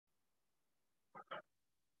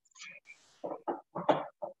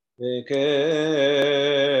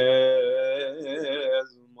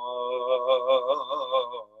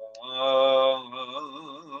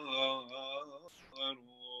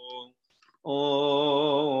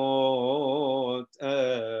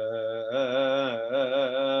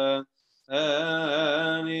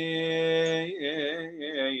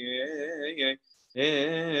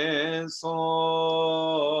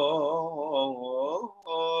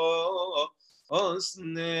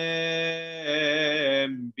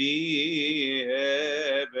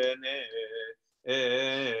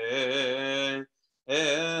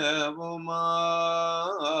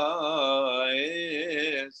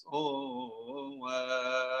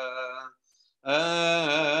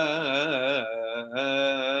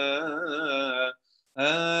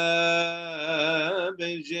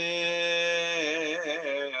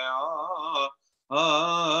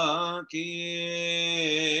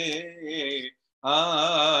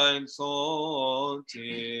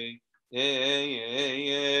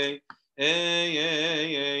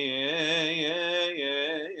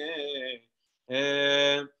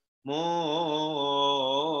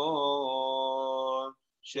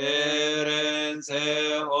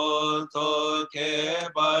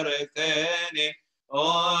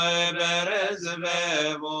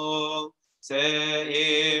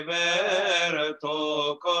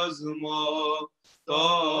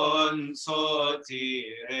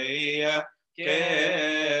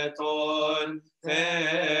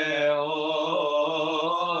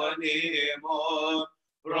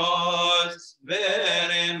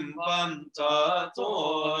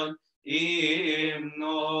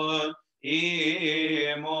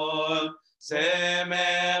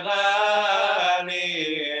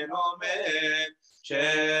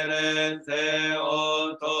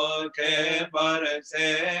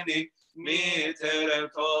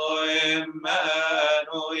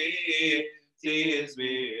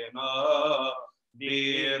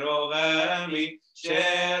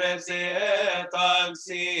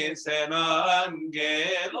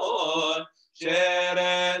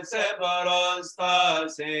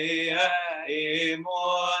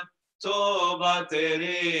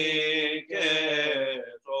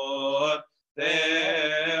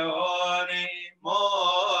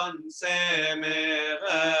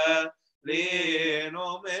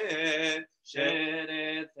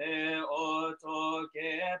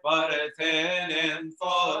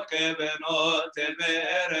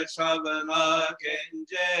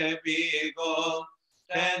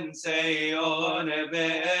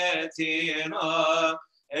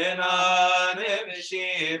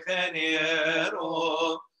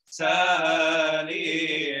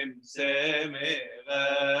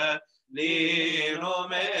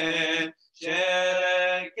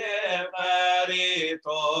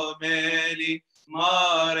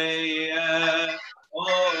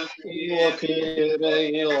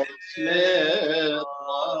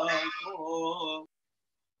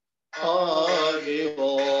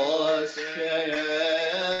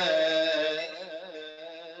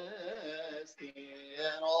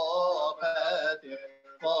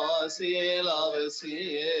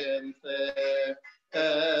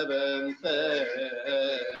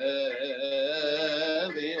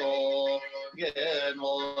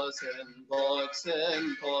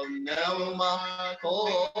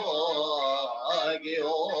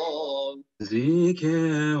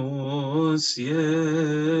Zikeos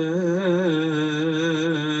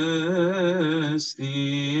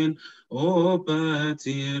jestin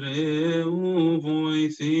opatire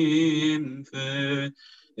uvoithin fe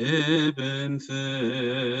eben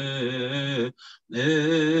fe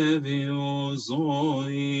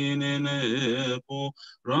eviozoin enepo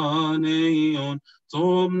raneion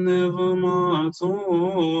tom nevmato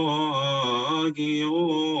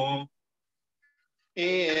agio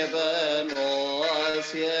Even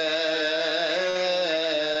was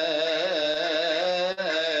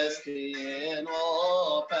jestin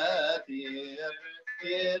opatir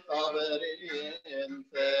itaberin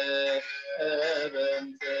fe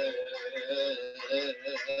eben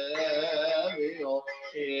fevio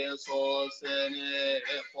Jesus ene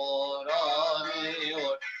forani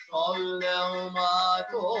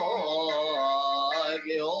solneumato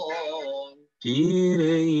agion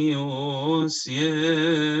Kyrios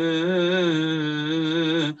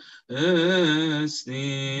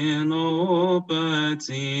jestin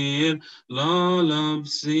opatir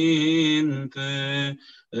lalabsin fe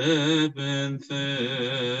eben fe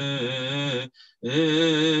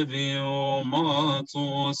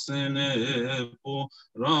eviomatos enepo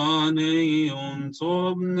raneion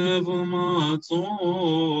tob nevmato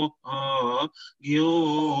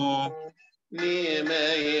agio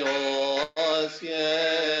Nimeos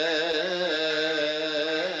Yestin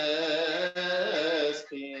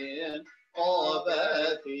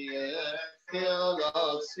Obetir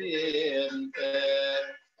Philoxin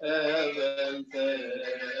Even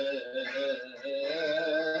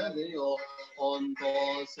Theo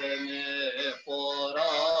Ontosene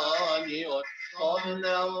Foranio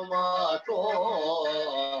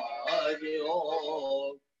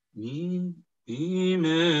Omneumatonio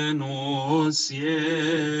Imenos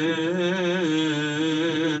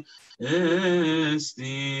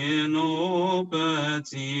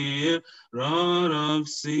estinopatir rarav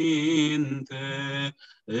sinte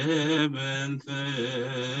eben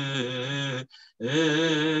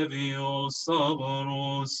evio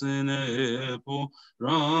sabros nepo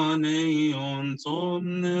raneion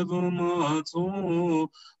tom nevumato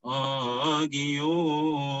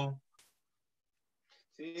agio.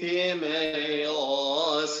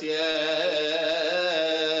 Timeos Yestin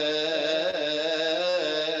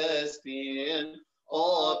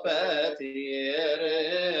Opetir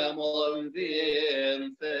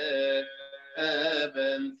Mondin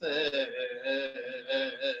Eben Thevio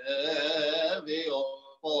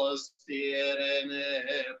Postirene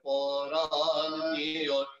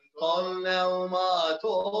Poranio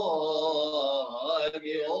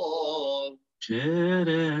Colneumatogio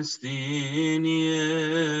Cherestinie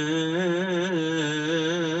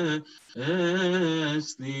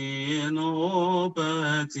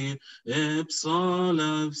estinopati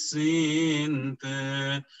epsalav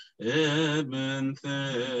sinte eben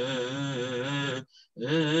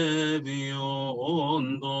evio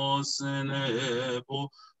ondos nepo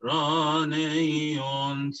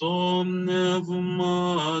raneion tom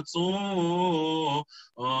nevmato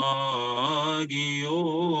agio.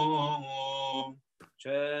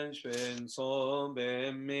 Chenshin som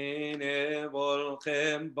bemine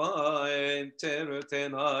volchem baen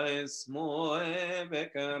tertenais moe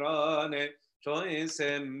bekarane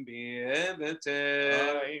choisem biebete.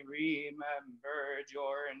 I remembered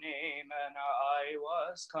your name and I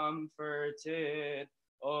was comforted,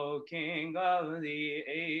 O King of the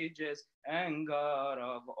ages and God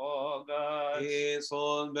of all gods.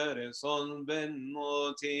 Ison berison ben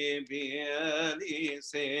moti bieli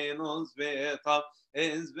senos beta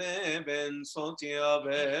es beben sotia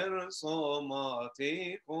verso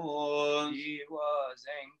matikon. He was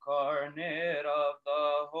incarnate of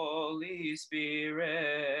the Holy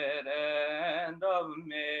Spirit and of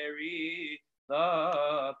Mary,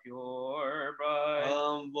 the pure bride.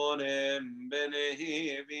 Ambonem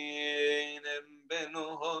benehivinem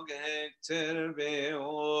benohog hector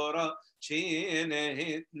beora chine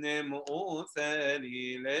hitnem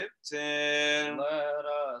uthali lepter. Let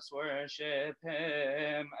us worship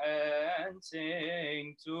him and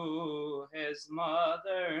sing to his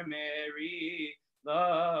mother Mary,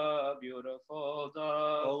 the beautiful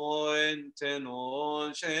dove.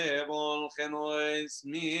 Oenteno shebol chenois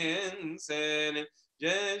mien selim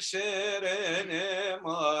jesherene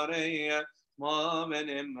Maria ma ben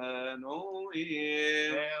Emmanuel.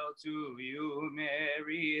 Hail to you,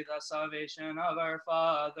 Mary, the salvation of our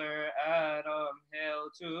father Adam. Hail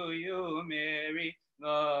to you, Mary,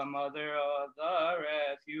 the mother of the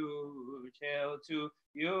refuge. Hail to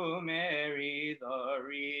you, Mary, the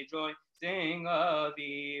rejoicing of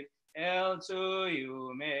Eve. Hail to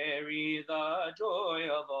you, Mary, the joy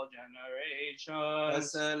of all generations.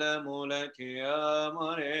 السلام لك يا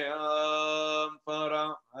مريم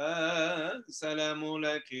فرح السلام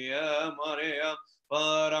لك يا مريم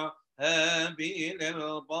فرح هابي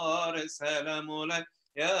للبار السلام لك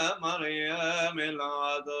يا مريم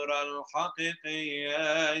العذراء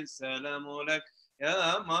الحقيقية السلام لك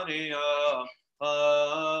يا مريم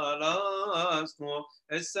خلاصنا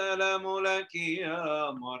السلام لك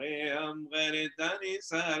يا مريم غير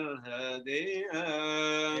الدنيس الهادية.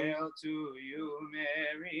 Hail to you,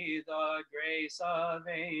 Mary, the grace of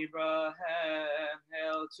Abraham.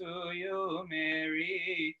 Hail to you,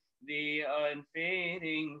 Mary, the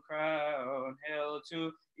unfading crown. Hail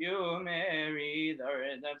to you, Mary, the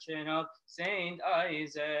redemption of Saint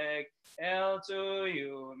Isaac. Hail to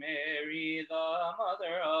you, Mary, the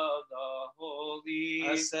mother of the holy.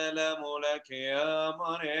 السلام لك يا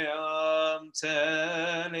مريم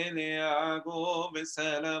تالي ليعقوب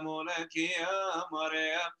السلام لك يا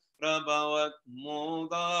مريم ربوت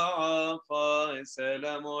مضاعفة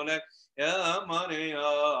السلام لك يا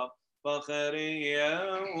مريم فخر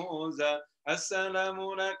يهوذا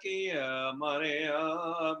السلام لك يا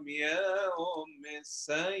مريم يا أم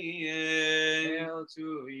السيد. Hail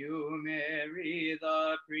to you, Mary,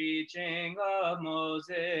 the preaching of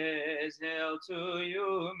Moses. Hail to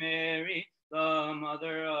you, Mary, the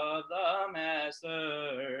mother of the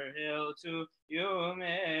to you,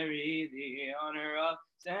 Mary, the honor of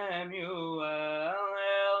Samuel.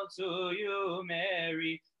 Hail to you,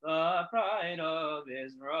 Mary, the pride of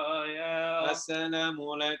Israel. السلام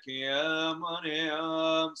لك يا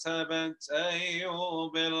مريم سبت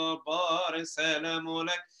أيوب البار. السلام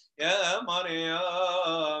لك يا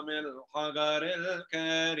مريم الحجر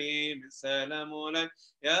الكريم. السلام لك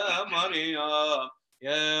يا مريم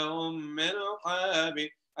يا أم الحبيب.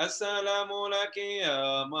 السلام لك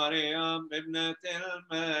يا مريم ابنة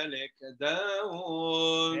الملك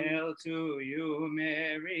داود. Hail to you,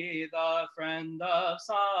 Mary, the friend of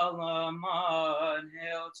Solomon.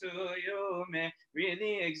 Hail to you, Mary,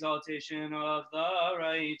 the exaltation of the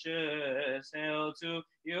righteous. Hail to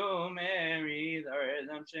you, Mary, the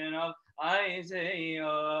redemption of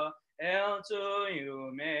Isaiah. Hail to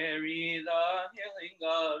you, Mary, the healing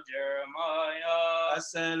of Jeremiah.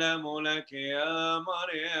 السلام لك يا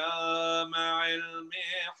مريم علم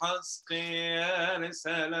حسقيال.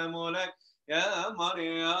 السلام لك يا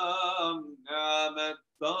مريم نعمة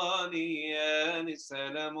دانيال.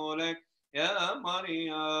 السلام لك يا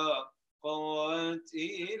مريم قوة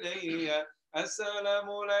إيليا.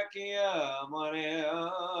 السلام لك يا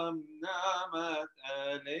مريم نعمة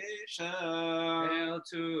أليشا. Hail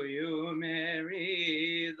to you,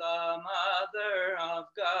 Mary, the Mother of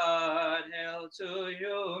God. Hail to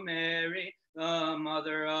you, Mary, the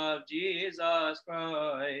Mother of Jesus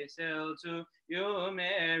Christ. Hail to you,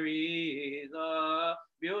 Mary, the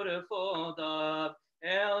beautiful dove.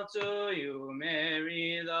 Hail to you,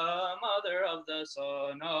 Mary, the Mother of the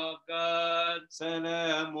Son of God.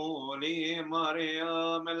 سلام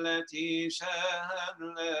لمريم التي شهد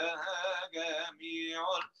لها جميع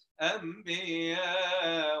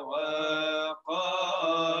الأنبياء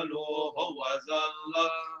وقالوا هو ذا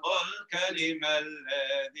الله الكلمة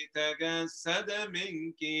الذي تجسد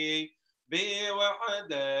منك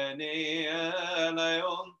بوحدانية لا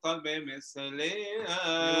ينطق بمثلها.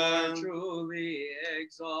 You are truly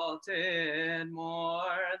exalted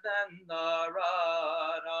more than the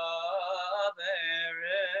rod of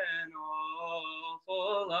Aaron, oh,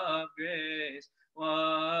 full of grace.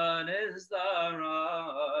 What is the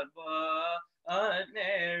rod but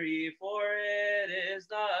Mary? For it is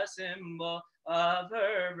the symbol of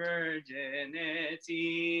her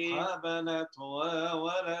virginity. حبلت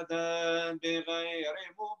وولدا بغير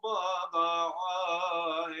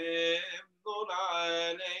مباضعة ابن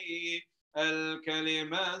العلي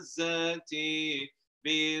الكلمة الذاتي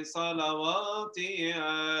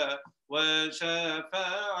بصلواتها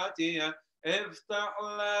وشفاعتها. افتح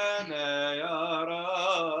لنا يا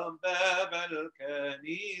رب باب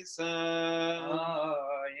الكنيسة.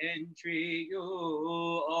 I entreat you,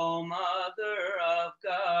 O Mother of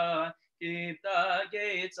God, keep the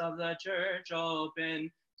gates of the church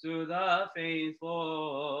open to the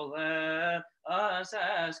faithful. Let us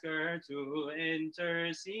ask her to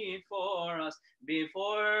intercede for us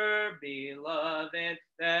before beloved,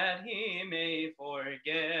 that he may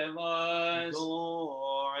forgive us.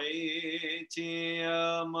 دعيتي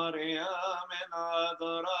يا مريم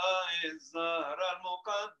العذراء الزهرة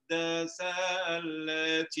المقدسة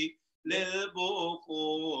التي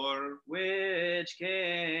للبخور. Which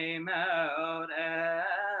came out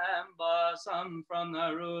and blossomed from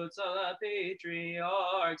the roots of the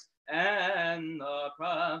patriarchs and the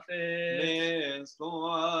prophets. مثل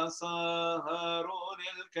عصا هارون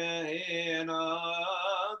الكهنة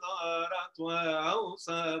ضارت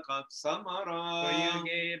وأوسقت ثمرا. For you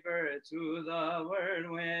gave birth to the word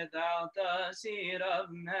without the seed of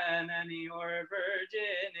man, and your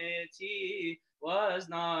virginity was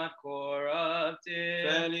not corrupted.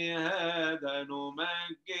 فلهذا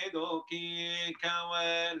نمجدك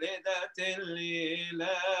كوالدة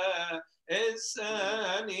الإله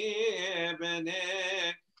الثاني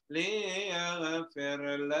ابنك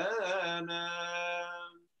ليغفر لنا.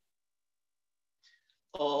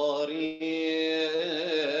 قريب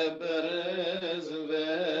رزق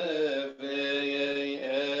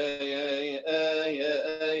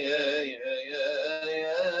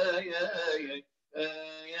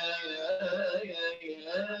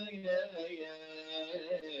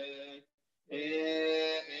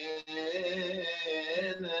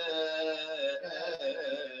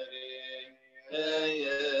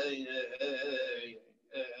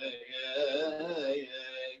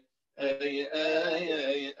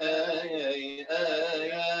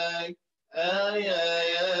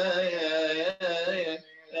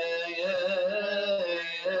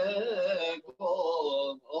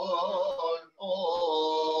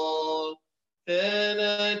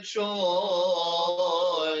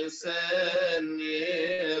choice and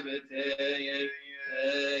liberty.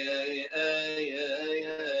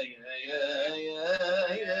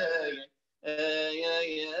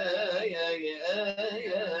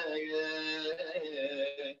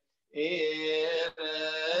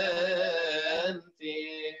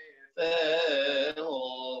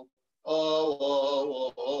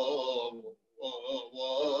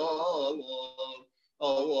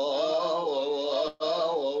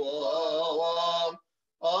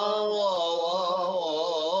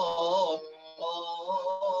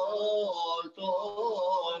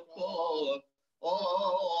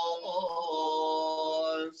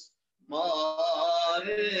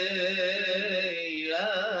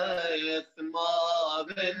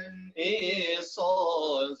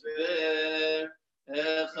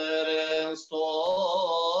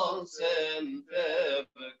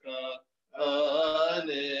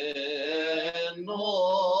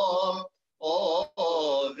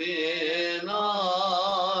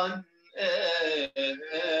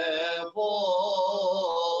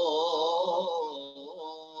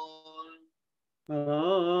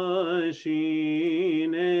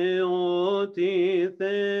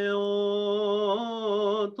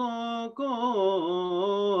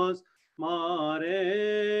 Theotokos, Mare,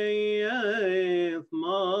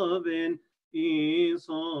 Mavin,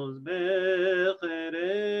 Isos,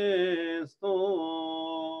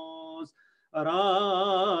 Becherestos,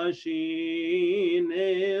 Rashi,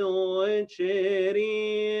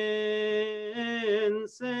 Neocherien,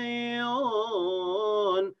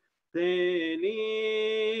 Seon, Telilem,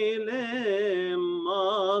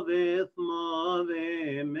 Mavith,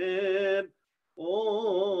 Mavemer,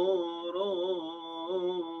 Oro.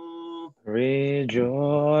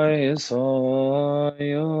 Rejoice, O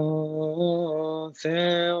you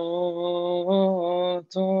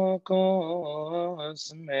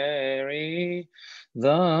Theotokos, Mary,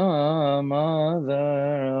 the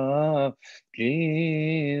mother of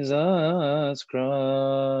Jesus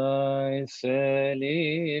Christ,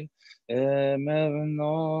 Selil, Emevnoti,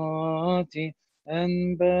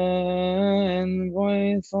 and Ben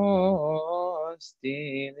Voithos,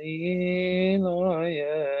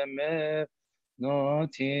 Tililoyemev,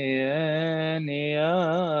 Noti en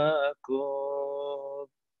Yaakov.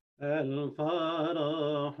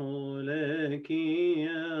 الفرح لك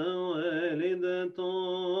يا والدة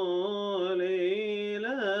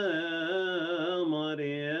ليلى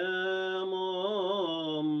مريم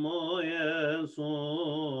أم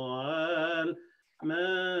يسوع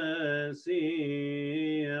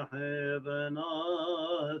المسيح ابن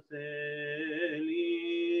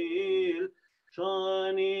ثليل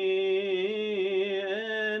شاني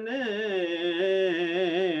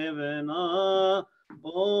ابن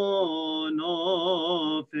أونو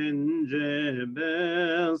فنجب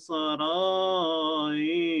إسرائيل.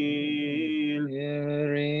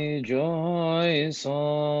 Rejoice,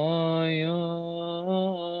 O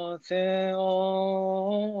you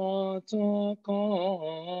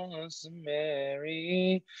Theotokos,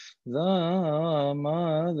 Mary, the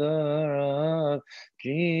mother of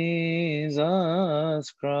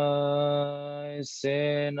Jesus Christ,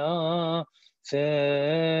 Sena, Selin,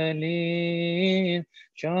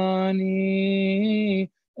 Shani,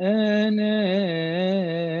 Ene,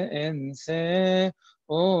 Ense,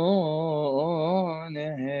 on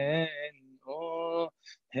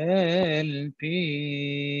hell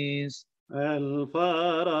peace.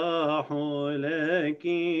 الفرح لك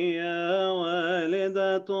يا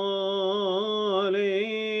والدة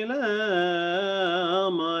ليلى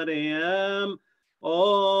مريم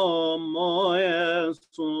أم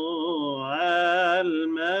يسوع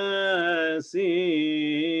المسيح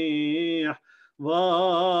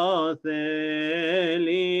وثليل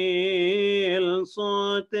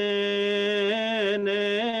صوتين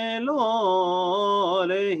لولهيتين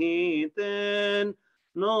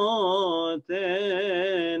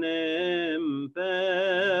notenem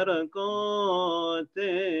percoten.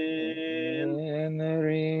 And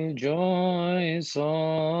rejoice,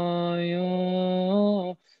 O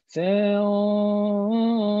you Theotokos,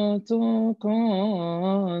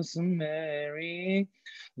 Mary,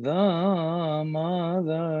 the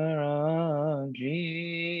mother of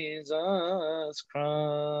Jesus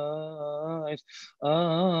Christ,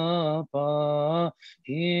 Apa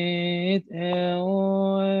hit eoebrana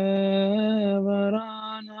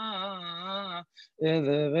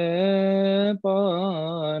idve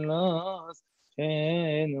palas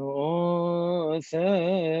en osenil.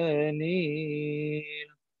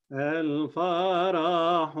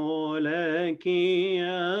 الفرح لك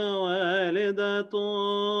يا والدة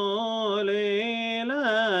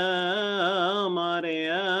ليلى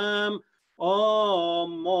مريم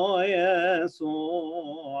أم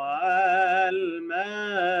يسوع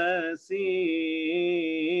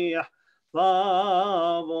المسيح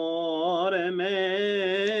طابور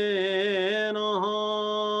من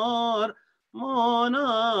نهار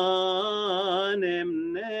منان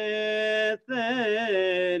من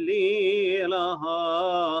ثليل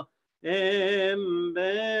لها إن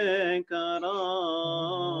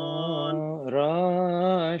بكران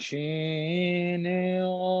راشيني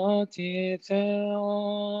أوتي ثياتك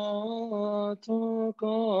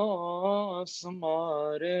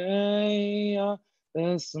أسماريا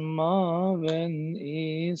اسمع بن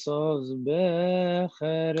إيسوس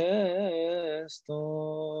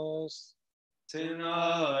بخريستوس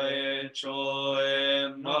Tonight,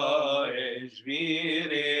 joy, my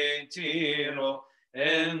spirit, tiro,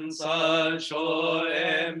 en salcho,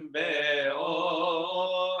 en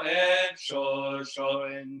beo, et shosho,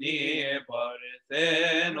 ni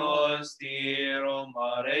parthenos, tiro,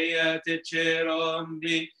 Maria,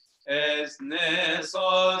 ticherombi, es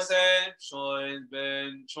nesos, et choice,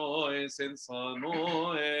 ben choice, en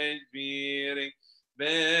sano, et spirit,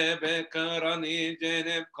 bebe karani,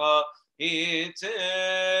 genepka,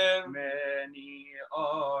 Many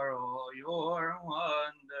are all your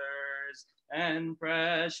wonders, and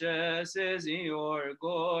precious is your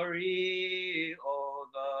glory, O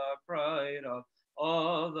the pride of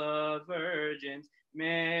all the virgins.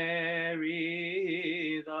 Mary,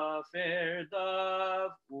 the fair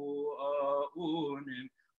dove, unim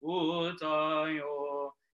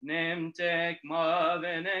utayo, nemtek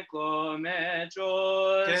maveneko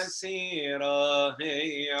mechos. كثيرة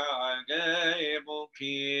هي عجائبك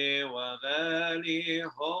وغالي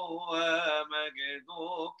هو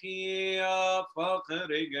مجدك يا فخر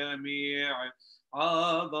جميع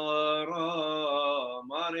عذراء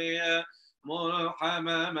مريم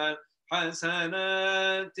الحمامة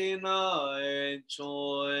حسناتنا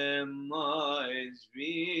اتشوئنا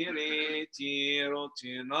اسبيريتي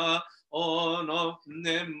روتنا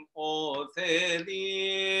onofnem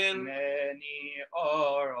othelin. Many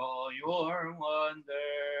are all your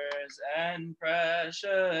wonders, and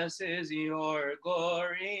precious is your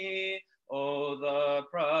glory, O the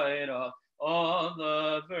pride of all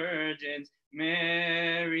the virgins.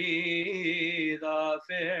 Mary, the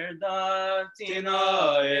fair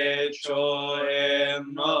Datina, et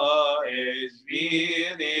choemna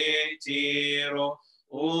esviritiro,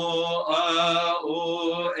 o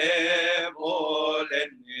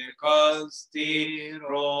ebolen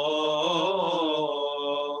castiro.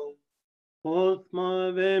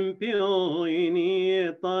 Othma vempioini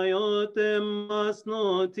tayotem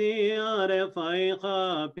masnoti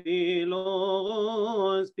arefaicha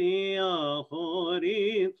pilos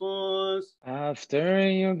piachoritos. after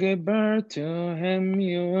you give birth to him,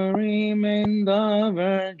 you remain the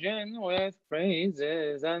virgin with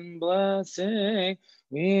praises and blessing.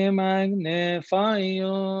 We magnify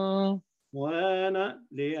you. وانا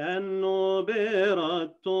لانه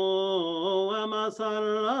بردت وما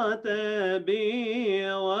صلت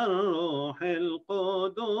بي والروح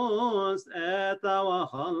القدس اتى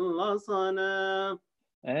وخلصنا.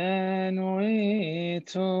 And we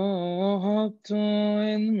too hope to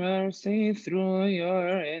in mercy through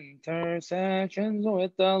your intercessions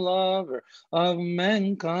with the lover of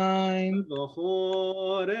mankind.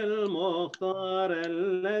 البخور المختار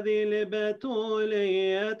الذي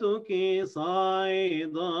لبتوليتك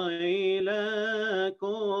صعد إلى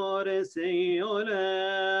كرسي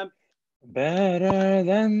الآب. Better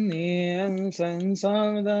than the incense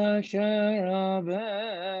of the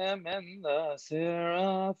cherubim and the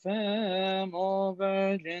seraphim, O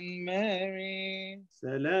Virgin Mary.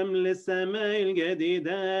 سلام للسماء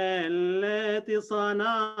الجديدة التي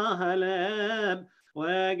صنعها الآب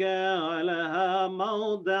وجعلها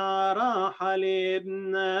موضع راحة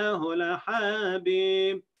لابنه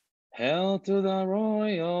الحبيب. Hail to the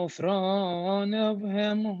royal throne of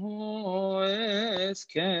him who is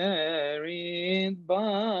carried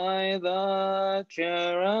by the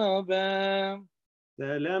cherubim.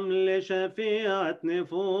 سلام لشفيعة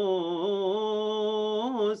نفوسنا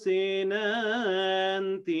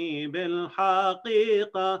أنت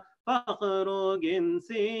بالحقيقة فخر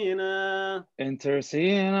جنسنا.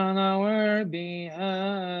 Intercede on our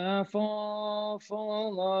behalf,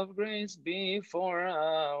 full of grace before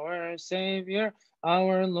our Savior,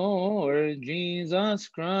 our Lord Jesus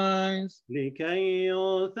Christ. لكي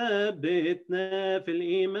يثبتنا في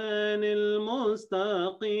الإيمان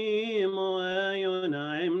المستقيم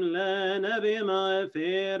وينعم لنا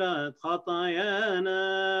بمغفرة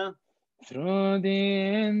خطايانا. Through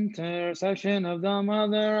the intercession of the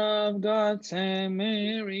Mother of God, Saint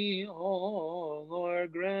Mary, O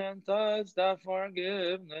Lord, grant us the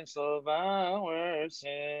forgiveness of our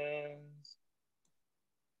sins.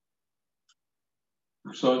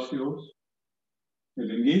 Doxosios,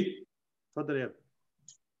 الإنجيل. اتفضل يا ابني.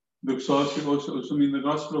 Doxosios, أسمين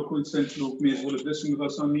الرسل كل سنة لوك ميزول باسم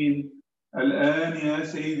الرسامين. الآن يا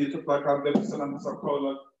سيدي تطلق عبدك السلام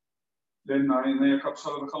سقالك لأن عينيك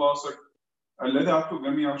أبصر بخلاصك الذي أعطوا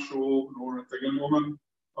جميع الشعوب نور تجلى الأمم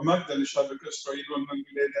ومجدا لشعبك إسرائيل والمجد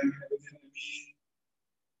لله من أبد آمين.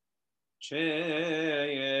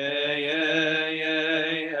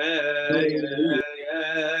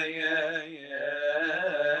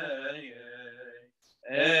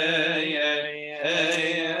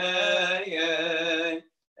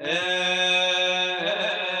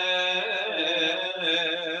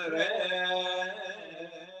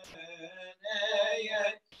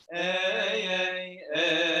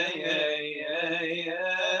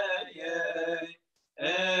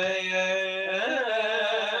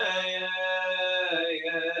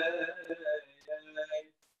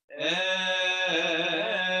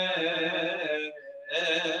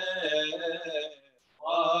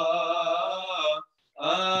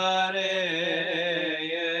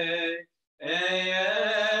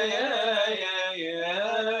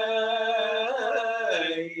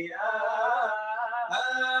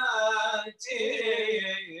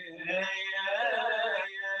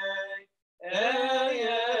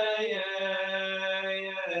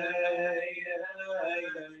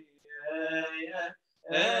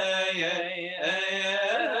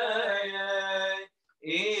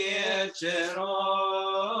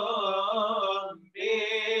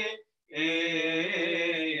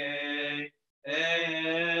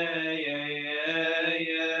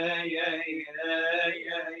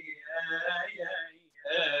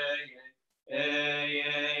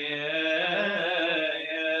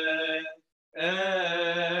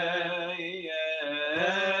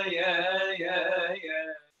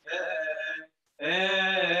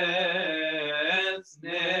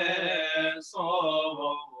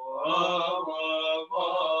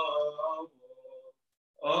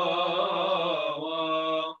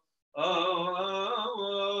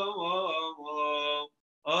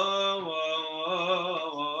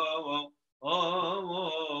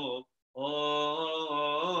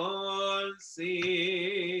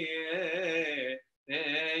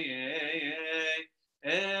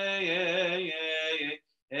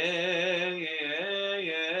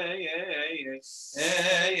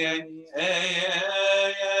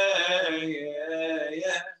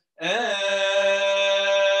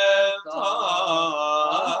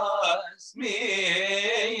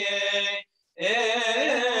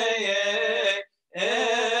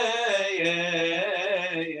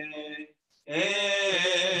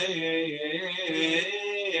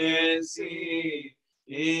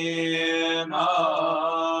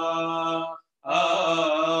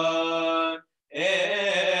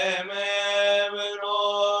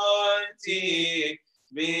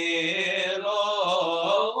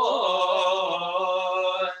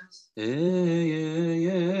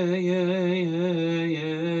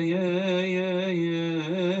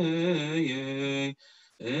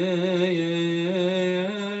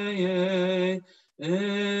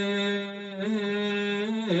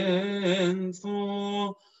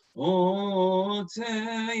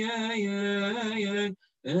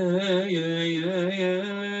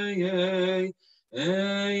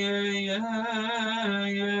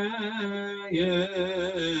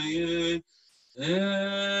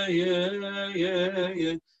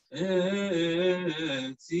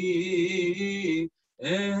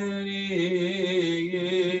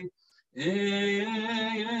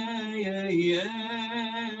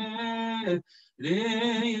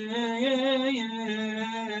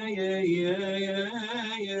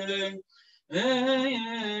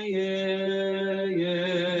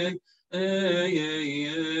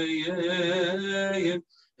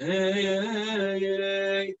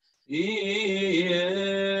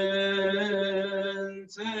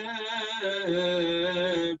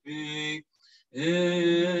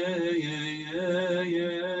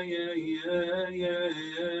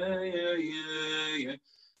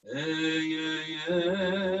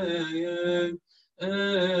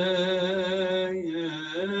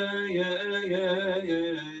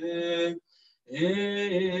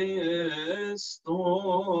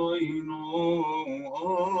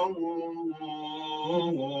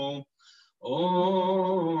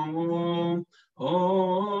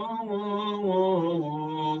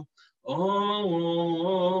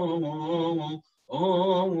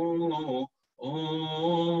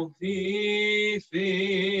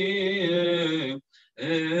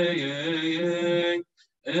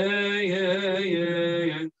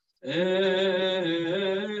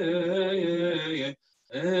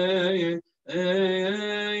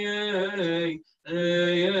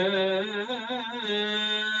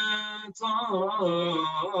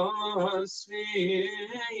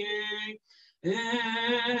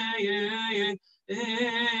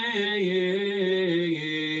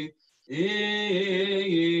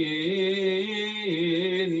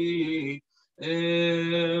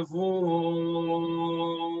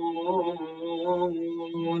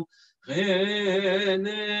 إيفون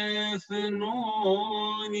غنفنوني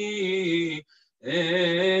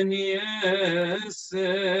أن يسر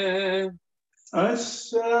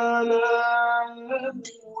السلام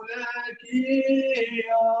لك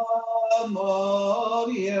يا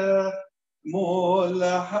مريم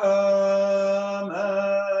الحمامة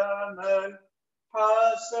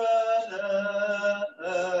الحسنة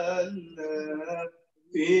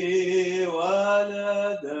التي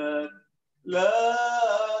ولدت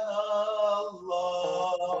لنا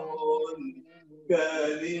الله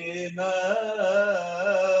الكلمة.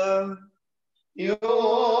 You're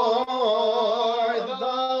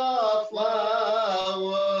the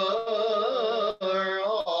flower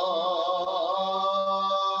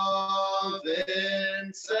of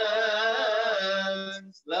incense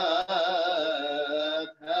that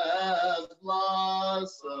has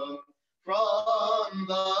blossomed from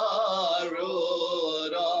the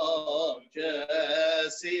root of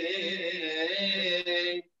Jesse.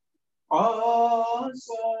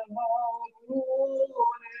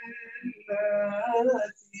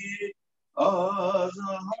 التي أظهرت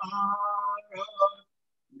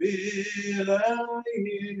بغير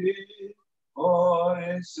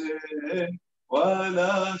قيس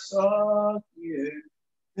ولا سقي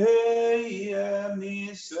هي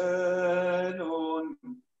مثال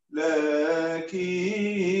لك.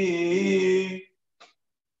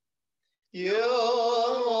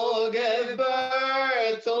 You gave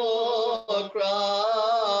birth to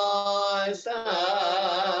Christ,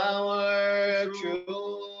 our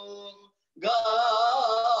true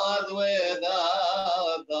God,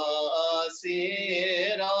 without the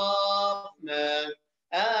seed of man,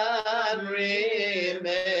 and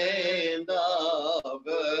remained a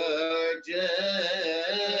virgin.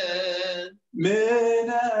 من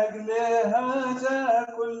أجل هذا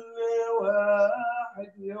كل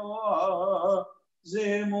واحد يعظمك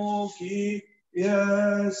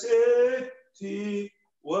يا ستي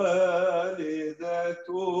والدة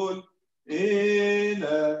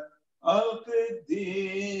الإله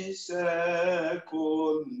القديسة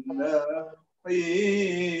كل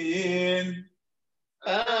حين.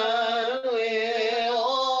 And we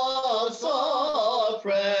also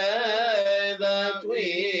pray that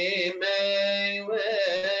we may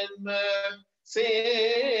win mercy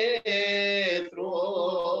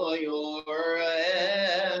through your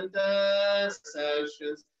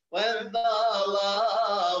intercessions with the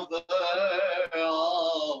lover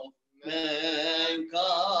of mankind.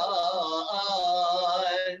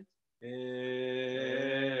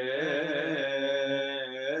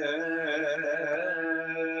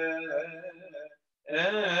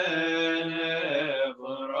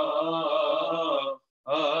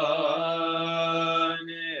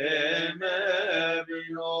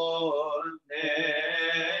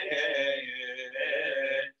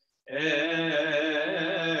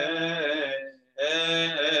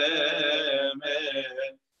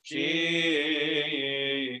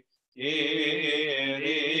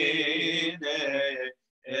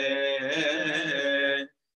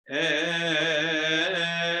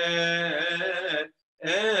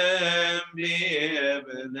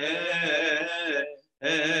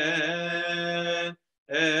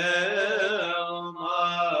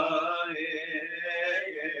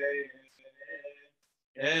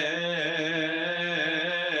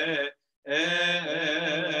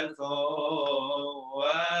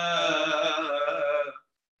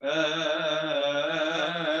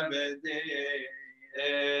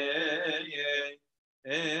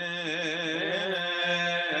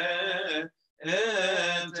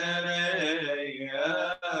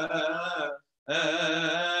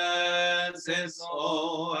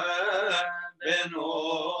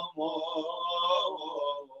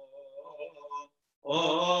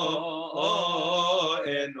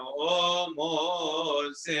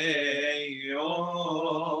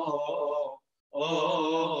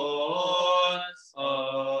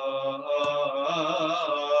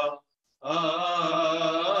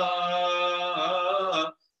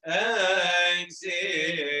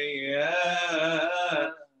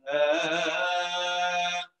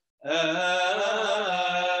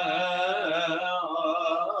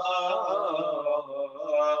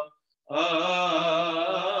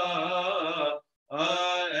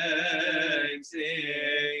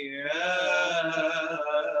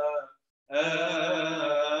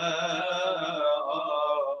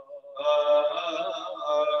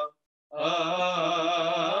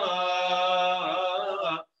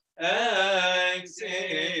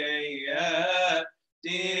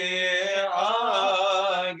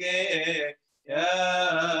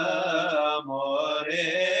 يا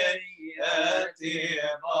ماري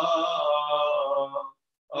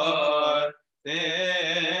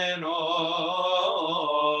Artenos.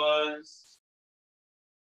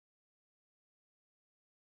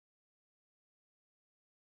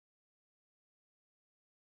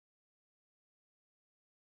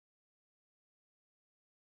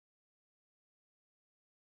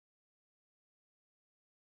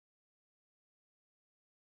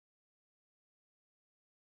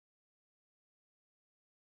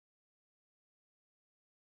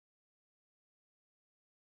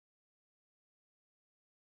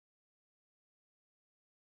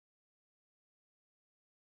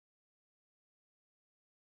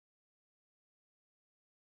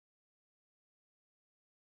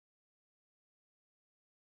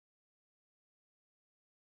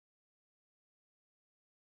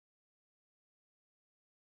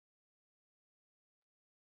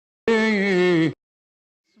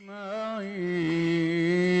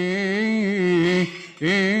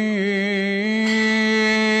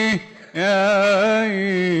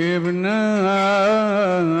 يا ابن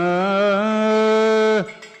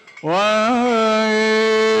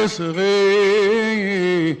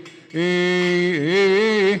واصغي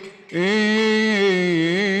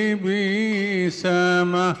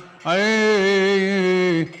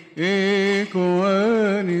بسمعك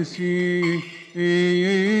ونسي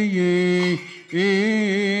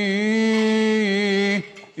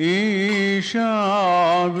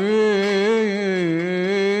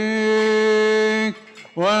شعبك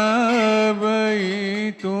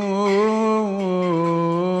وبيت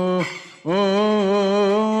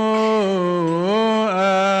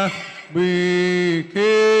أبيك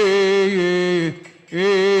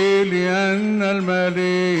لأن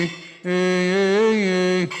الملك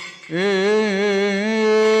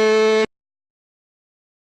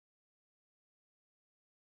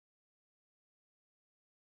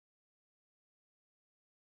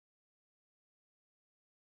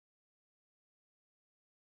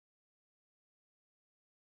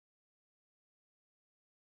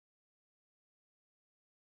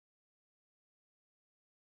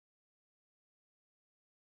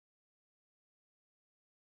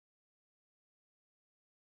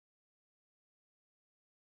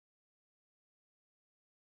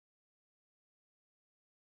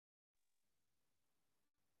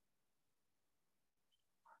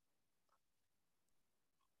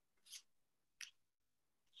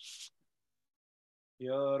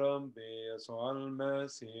يا ربي يسوع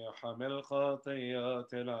المسيح حمل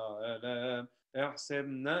خطيات العالم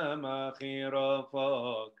احسبنا مع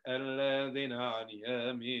خرافك الذين عن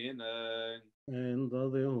يمينك عند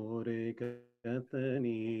ظهورك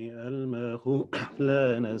الثاني المخوف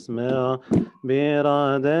لا نسمع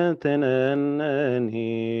بإرادة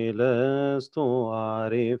أنني لست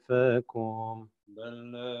أعرفكم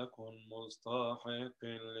بل نكن مستحق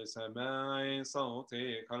لسماع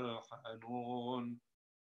صوتك الحنون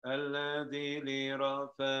الذي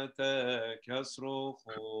لرأفتك يصرخ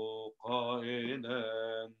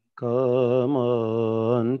قائلا Come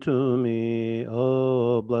unto me,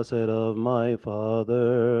 O blessed of my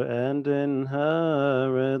Father, and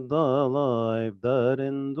inherit the life that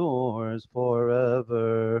endures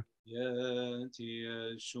forever. يأتي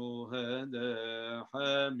الشهداء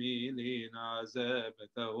حاملين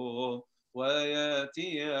عذابته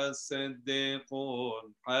ويأتي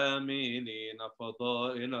الصديقون حاملين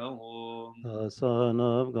فضائلهم. The Son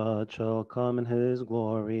of God shall come in his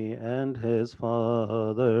glory and his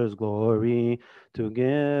Father's glory to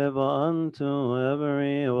give unto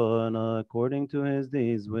everyone according to his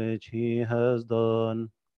deeds which he has done.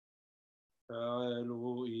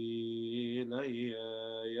 تعالوا إلي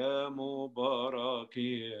يا مبارك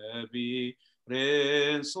أبي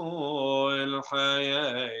رسول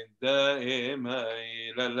الحياة الدائمة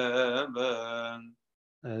إلى الأبد.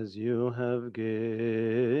 As you have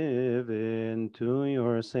given to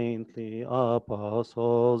your saintly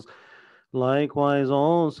apostles, likewise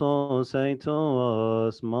also say to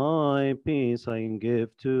us, my peace I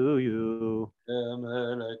give to you. يا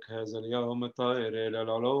ملك هذا اليوم الطائر إلى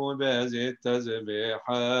العلو بهذه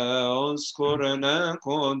التسبيحة اذكرنا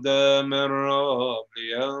قدام الرب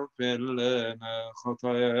ليغفر لنا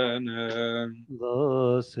خطايانا.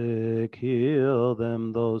 The sick heal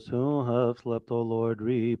them, those who have slept, O Lord,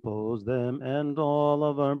 repose them, and all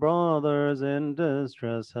of our brothers in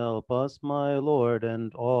distress help us, my Lord,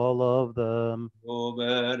 and all of them.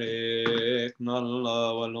 يباركنا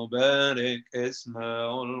الله ونبارك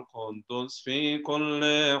اسمه القدس في كل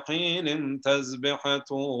حين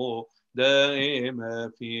تسبحته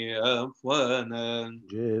دائمة في أفوانا.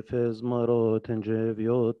 جيفز مرات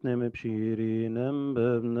جيفيوت نم بشيري نم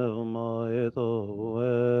ببنغما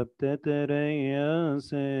يطوب تتريا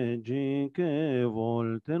سجي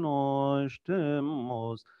كيفولتن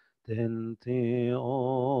عشتموس تنتي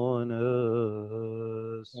أونس.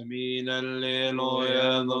 أمين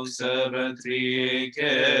الليلويا نكسبتري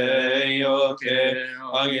كيوكي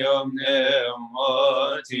أيوم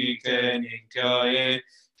نماتي كنكاي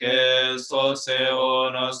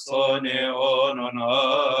كسوسيون أستونيون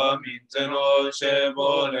آمين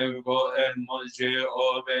تنوشبولغو الملجئ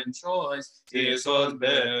بنشويس تيسوس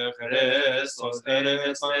بخريستوس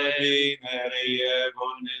إرسلي مريا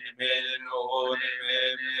قلن ملون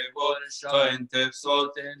ملون شاين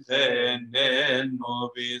تبسوتن فنن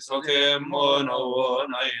بصوتهم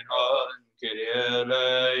ونعينان كريا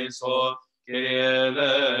ليسون كريا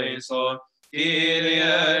ليسون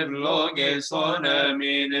كريا بلوغيسون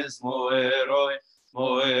من اسمه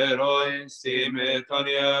إيروي سيمتان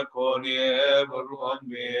يكون يبرون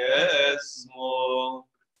باسمه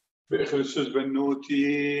بخريستوس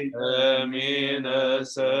بنوتي آمين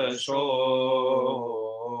سشوبي.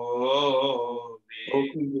 O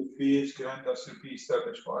King of peace, grant us the peace,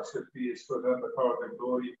 establish for us the peace, for them the power and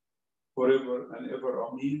glory, forever and ever.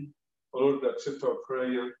 Amen. Lord, accept our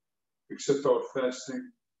prayer, accept our fasting,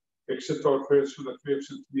 accept our prayers for the prayer of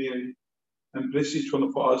St. Mary, and bless each one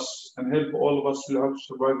of us, and help all of us to have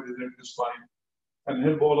survived during this time, and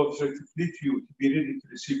help all of us to flee to you, to be ready to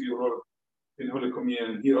receive your Lord in Holy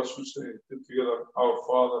Communion. Hear us say together, Our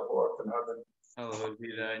Father who art in heaven. Hallowed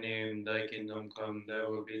be thy name, thy kingdom come, thy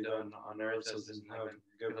will be done on earth as in heaven.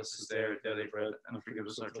 Give us this day our daily bread, and forgive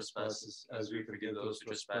us our trespasses, as we forgive those who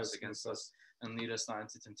trespass against us. And lead us not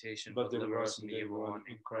into temptation, but deliver us from the evil one.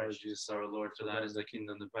 In Christ Jesus our Lord, for thine is the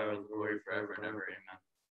kingdom, the power, and the glory forever and ever. Amen.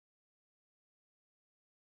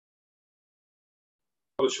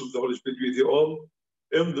 Fellowship of the Holy Spirit with you all.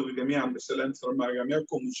 امضوا جميعا بالسلام. سلام مع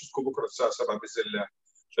جميعكم، ونشوفكم بكره الساعه 7 باذن الله.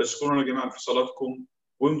 اشكرونا جميعا في صلاتكم،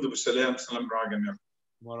 وامضوا بالسلام. سلام مع جميعكم.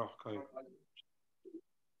 مرحبا.